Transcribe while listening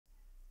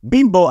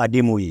Bimbo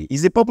Ademoye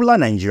is a popular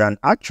Nigerian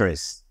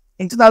actress.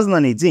 In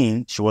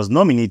 2018, she was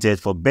nominated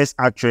for Best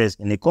Actress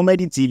in a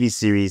Comedy TV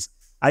Series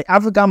at the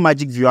African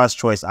Magic Viewers'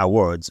 Choice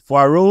Awards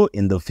for her role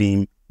in the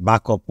film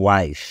Backup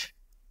Wife.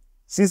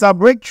 Since her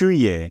breakthrough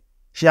year,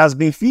 she has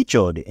been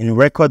featured in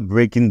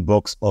record-breaking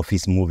box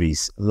office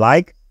movies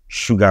like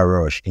Sugar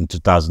Rush in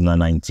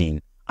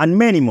 2019 and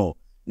many more.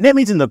 Name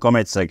it in the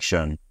comment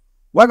section.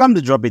 Welcome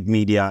to Drop It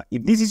Media.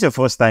 If this is your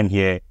first time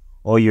here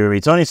or you're a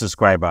returning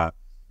subscriber,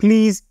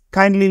 please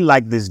kindly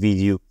like this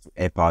video to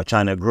help our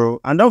channel grow,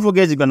 and don't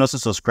forget you can also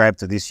subscribe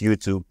to this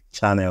YouTube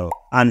channel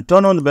and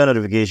turn on the bell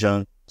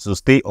notification to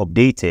stay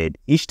updated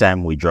each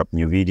time we drop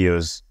new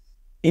videos.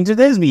 In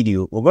today's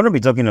video, we're going to be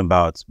talking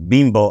about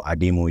Bimbo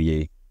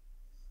Ademoye.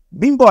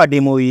 Bimbo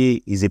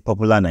Ademoye is a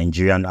popular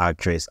Nigerian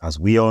actress, as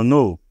we all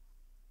know.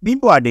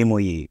 Bimbo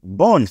Ademoye,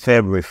 born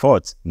February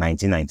 4th,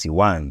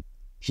 1991.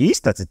 She is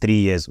 33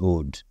 years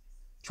old.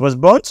 She was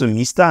born to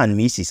Mr. and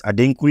Mrs.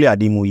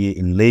 Ademoye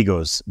in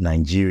Lagos,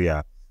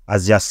 Nigeria,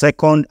 as their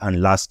second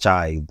and last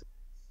child.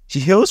 She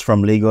hails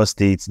from Lagos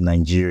State,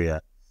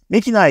 Nigeria,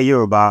 making her a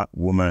Yoruba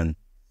woman.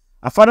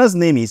 Her father's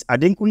name is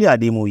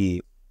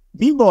Ademoye.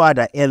 Bimbo had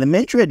her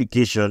elementary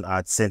education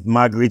at St.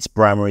 Margaret's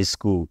Primary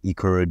School,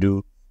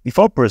 Ikorodu,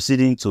 before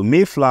proceeding to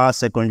Mayflower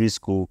Secondary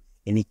School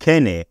in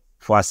Ikenne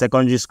for her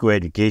secondary school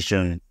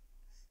education.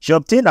 She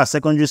obtained her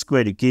secondary school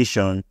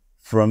education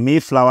from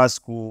Mayflower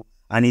School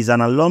and is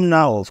an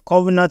alumna of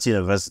Covenant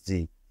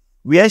University,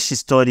 where she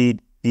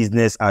studied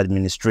business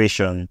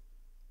administration.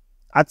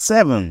 At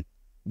 7,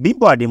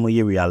 Bimbo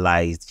Ademoye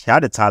realized she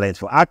had a talent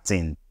for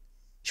acting.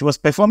 She was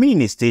performing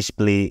in a stage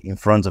play in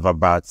front of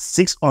about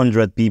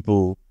 600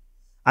 people.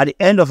 At the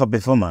end of her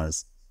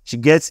performance, she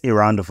gets a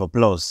round of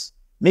applause,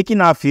 making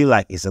her feel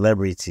like a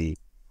celebrity,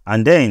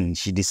 and then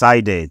she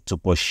decided to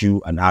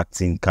pursue an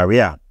acting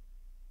career.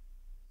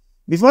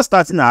 Before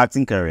starting her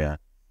acting career,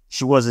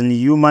 she was in the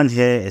human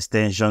hair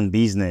extension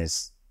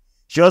business.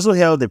 She also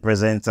held the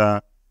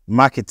presenter,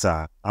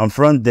 marketer, and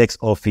front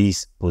desk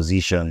office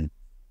position.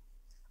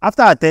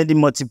 After attending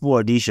multiple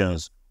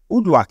auditions,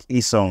 Udwak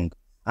Isong,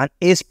 an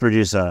ace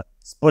producer,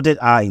 spotted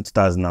her in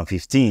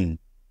 2015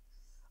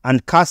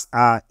 and cast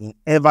her in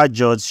Ever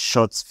Judge's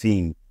short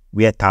film,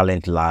 Where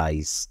Talent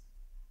Lies.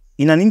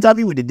 In an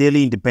interview with the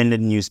Daily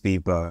Independent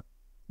newspaper,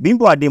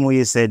 Bimbo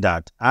Ademoye said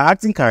that her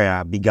acting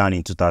career began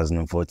in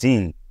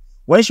 2014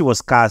 when she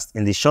was cast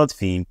in the short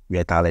film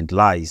Where Talent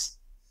Lies.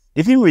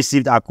 The film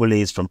received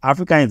accolades from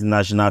African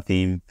International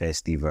Film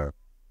Festival.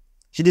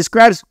 She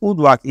describes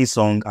Udwak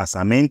Isong as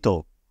her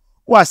mentor,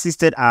 who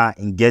assisted her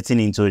in getting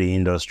into the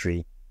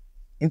industry.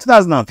 In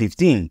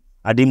 2015,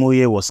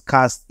 Ademoye was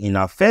cast in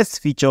her first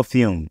feature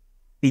film,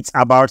 It's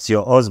About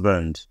Your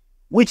Husband,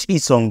 which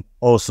Isong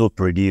also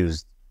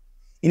produced.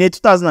 In a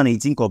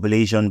 2018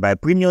 compilation by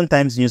Premium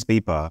Times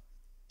newspaper,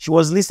 she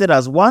was listed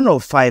as one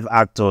of 5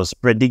 actors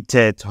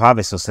predicted to have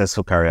a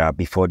successful career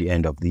before the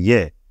end of the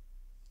year.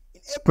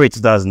 In April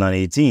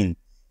 2018,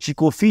 she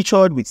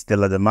co-featured with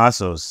Stella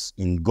Damasos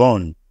in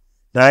Gone,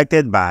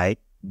 directed by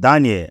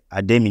Daniel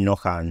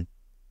Ademinohan.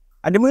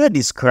 Ademoye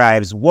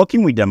describes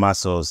working with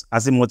Damasos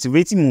as a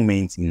motivating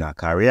moment in her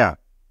career.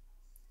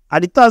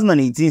 At the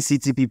 2018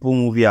 City People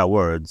Movie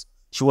Awards,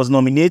 she was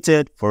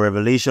nominated for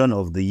Revelation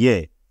of the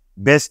Year,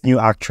 Best New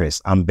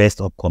Actress and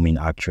Best Upcoming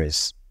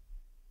Actress.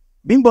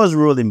 Bimbo's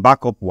role in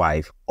Backup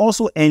Wife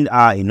also earned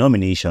her a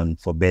nomination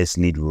for Best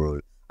Lead Role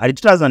at the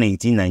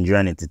 2018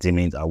 Nigerian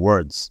Entertainment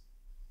Awards.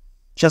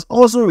 She has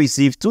also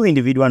received 2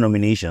 individual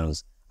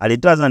nominations at the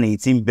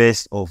 2018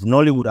 Best of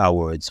Nollywood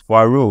Awards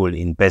for her role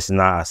in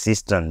Personal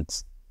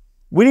Assistant,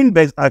 winning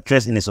Best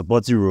Actress in a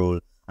Supporting Role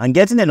and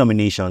getting a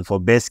nomination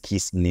for Best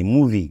Kiss in a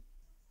Movie.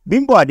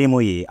 Bimbo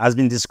Ademoye has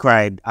been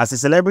described as a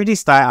celebrity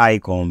style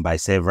icon by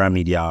several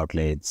media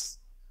outlets.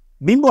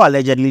 Bimbo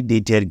allegedly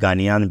dated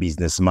Ghanaian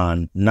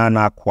businessman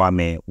Nana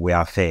Kwame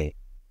Weafe,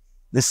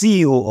 the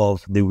CEO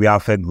of the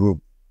Weafe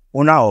Group,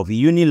 owner of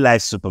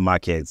Unilife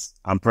Supermarkets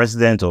and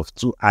president of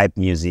 2Hype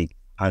Music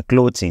and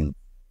Clothing.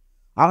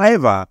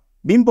 However,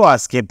 Bimbo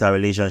has kept her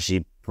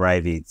relationship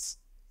private.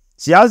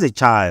 She has a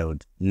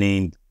child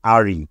named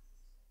Ari.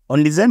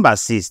 On December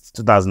 6,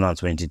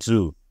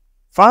 2022,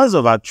 fans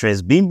of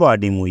actress Bimbo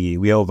Ademoye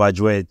were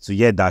overjoyed to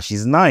hear that she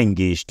is now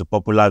engaged to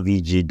popular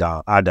VJ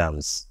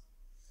Adams.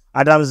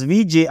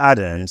 VJ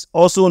Adams,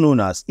 also known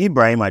as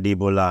Ibrahim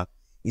Adebola,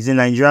 is a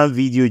Nigerian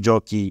video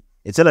jockey,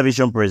 a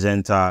television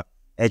presenter,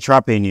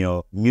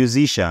 entrepreneur,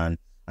 musician,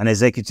 and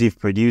executive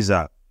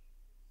producer.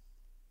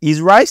 His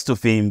rise to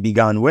fame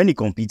began when he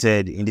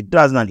competed in the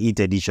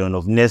 2008 edition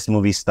of Next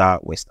Movie Star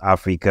West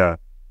Africa.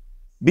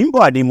 Bimbo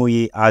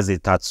Ademoye has a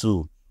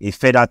tattoo, a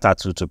feather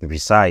tattoo to be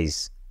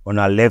precise, on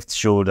her left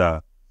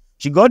shoulder.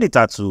 She got the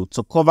tattoo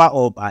to cover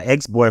up her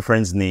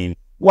ex-boyfriend's name,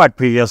 who had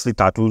previously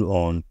tattooed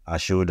on her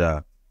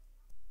shoulder.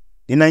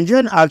 The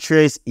Nigerian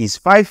actress is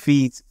 5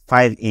 feet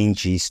 5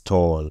 inches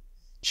tall.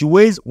 She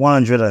weighs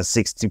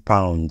 160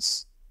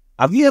 pounds.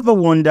 Have you ever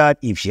wondered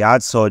if she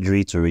had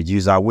surgery to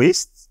reduce her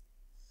waist?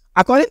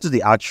 According to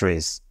the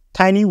actress,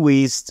 tiny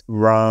waist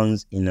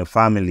runs in her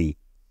family.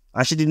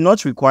 and she did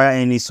not require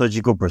any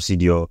surgical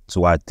procedure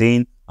to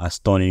attain a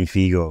stunning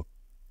figure.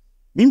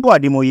 Bimbo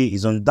Ademoye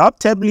is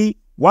undoubtedly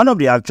one of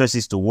the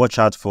actresses to watch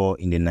out for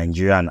in the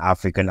Nigerian and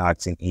African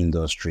acting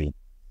industry.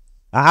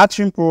 Her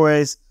acting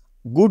prowess,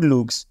 good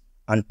looks,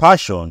 and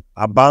passion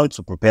are bound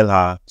to propel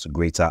her to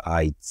greater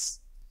heights.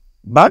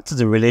 Back to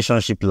the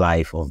relationship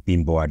life of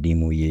Bimbo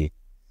Ademoye.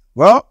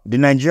 Well, the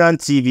Nigerian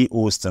TV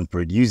host and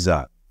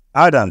producer,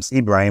 Adams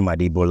Ibrahim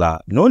Adebola,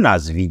 known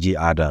as VJ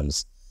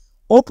Adams,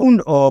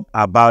 opened up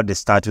about the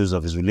status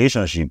of his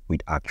relationship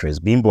with actress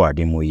Bimbo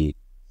Ademoye.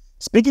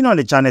 Speaking on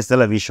the channel's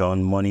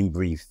television Morning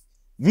Brief,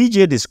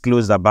 VJ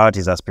disclosed about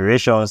his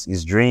aspirations,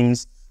 his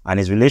dreams, and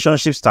his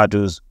relationship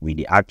status with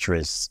the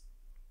actress.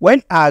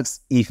 When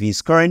asked if he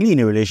is currently in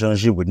a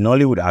relationship with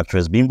Nollywood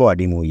actress Bimbo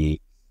Ademoye,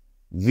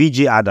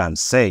 VJ Adams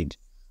said,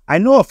 "I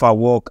know of her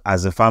work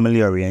as a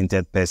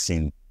family-oriented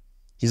person.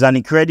 She's an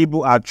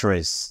incredible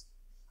actress.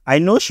 I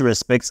know she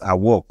respects her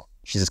work.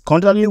 She's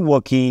constantly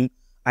working.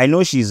 I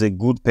know she's a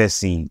good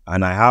person,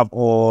 and I have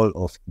all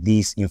of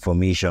this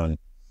information.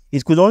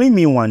 It could only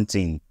mean one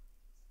thing."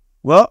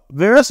 Well,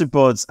 various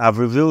reports have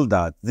revealed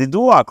that the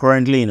duo are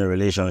currently in a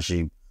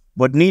relationship,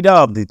 but neither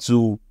of the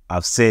two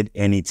have said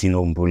anything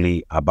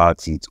openly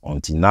about it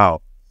until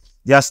now.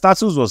 Their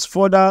status was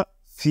further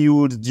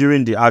fueled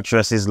during the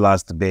actress's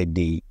last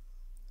birthday.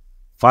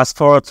 Fast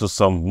forward to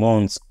some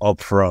months up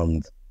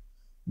front,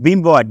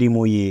 Bimbo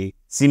Ademoye,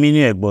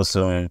 Timini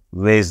Egboson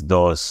raised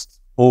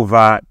dust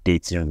over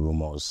dating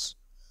rumors.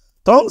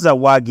 Tongues are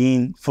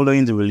wagging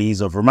following the release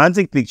of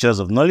romantic pictures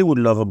of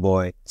Nollywood lover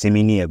boy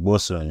Timini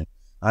Egboson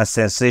and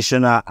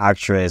sensational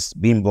actress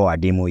Bimbo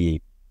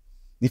Ademoye.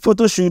 The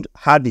photo shoot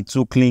had the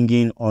two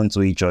clinging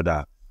onto each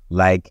other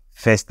like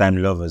first-time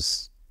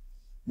lovers.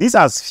 This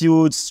has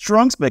fueled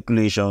strong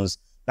speculations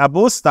that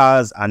both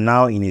stars are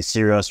now in a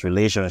serious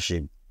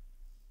relationship.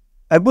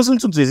 Egboson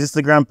took to his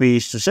Instagram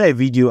page to share a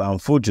video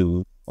and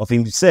photo of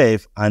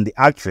himself and the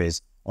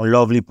actress on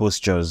lovely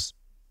postures.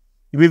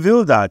 He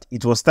revealed that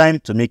it was time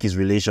to make his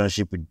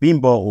relationship with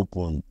Bimbo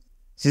open,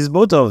 since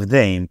both of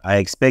them are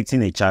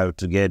expecting a child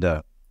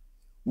together,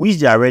 which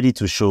they are ready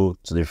to show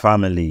to the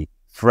family,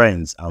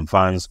 friends, and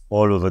fans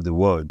all over the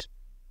world.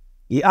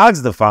 He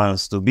asked the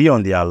fans to be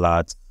on the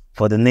alert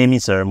for the naming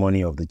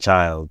ceremony of the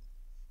child.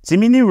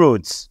 Timini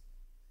wrote,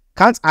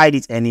 "Can't hide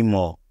it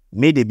anymore.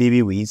 Made a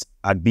baby with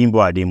at Bimbo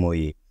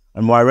Ademoye,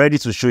 and we're ready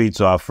to show it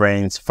to our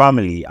friends,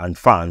 family, and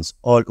fans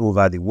all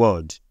over the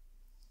world.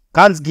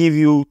 Can't give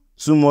you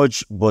too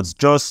much, but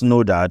just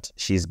know that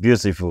she's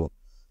beautiful.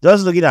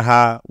 Just looking at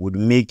her would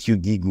make you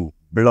giggle,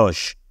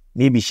 blush,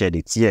 maybe shed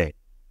a tear.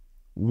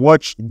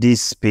 Watch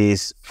this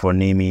space for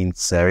naming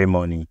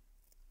ceremony."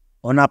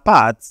 On her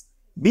part,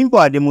 Bimbo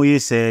Ademoye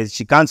says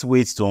she can't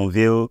wait to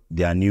unveil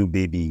their new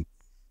baby,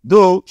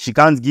 though she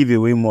can't give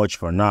away much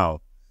for now.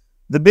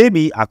 The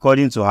baby,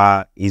 according to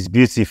her, is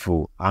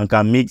beautiful and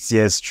can make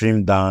tears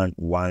stream down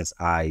one's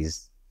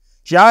eyes.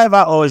 She,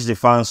 however, urged the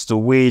fans to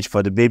wait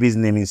for the baby's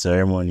naming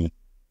ceremony.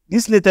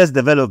 This latest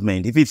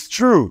development, if it's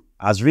true,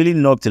 has really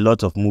knocked a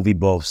lot of movie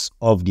buffs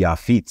off their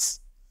feet.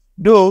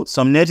 Though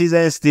some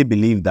netizens still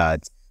believe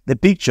that the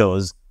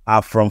pictures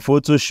are from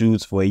photo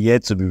shoots for a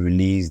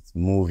yet-to-be-released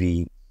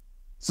movie.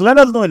 So let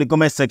us know in the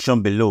comment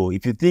section below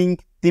if you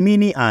think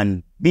Timini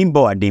and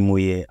Bimbo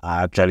Ademoye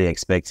are actually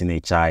expecting a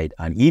child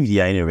and if they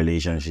are in a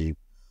relationship.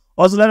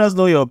 Also, let us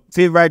know your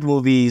favorite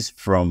movies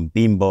from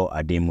Bimbo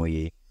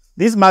Ademoye.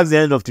 This marks the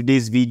end of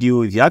today's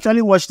video. If you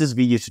actually watched this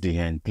video to the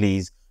end,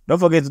 please don't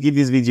forget to give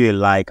this video a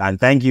like, and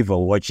thank you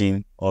for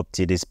watching up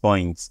to this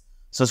point.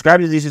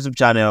 Subscribe to this YouTube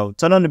channel,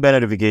 turn on the bell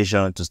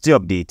notification to stay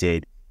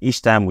updated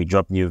each time we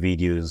drop new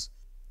videos.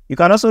 You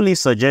can also leave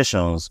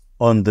suggestions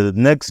on the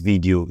next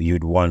video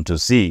you'd want to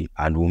see,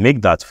 and we'll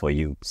make that for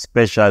you,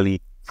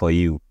 especially for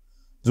you.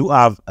 Do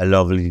have a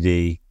lovely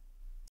day.